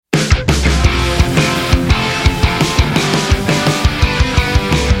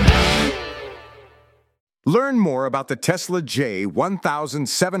Learn more about the Tesla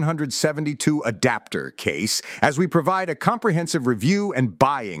J1772 adapter case as we provide a comprehensive review and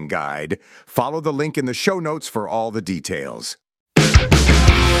buying guide. Follow the link in the show notes for all the details.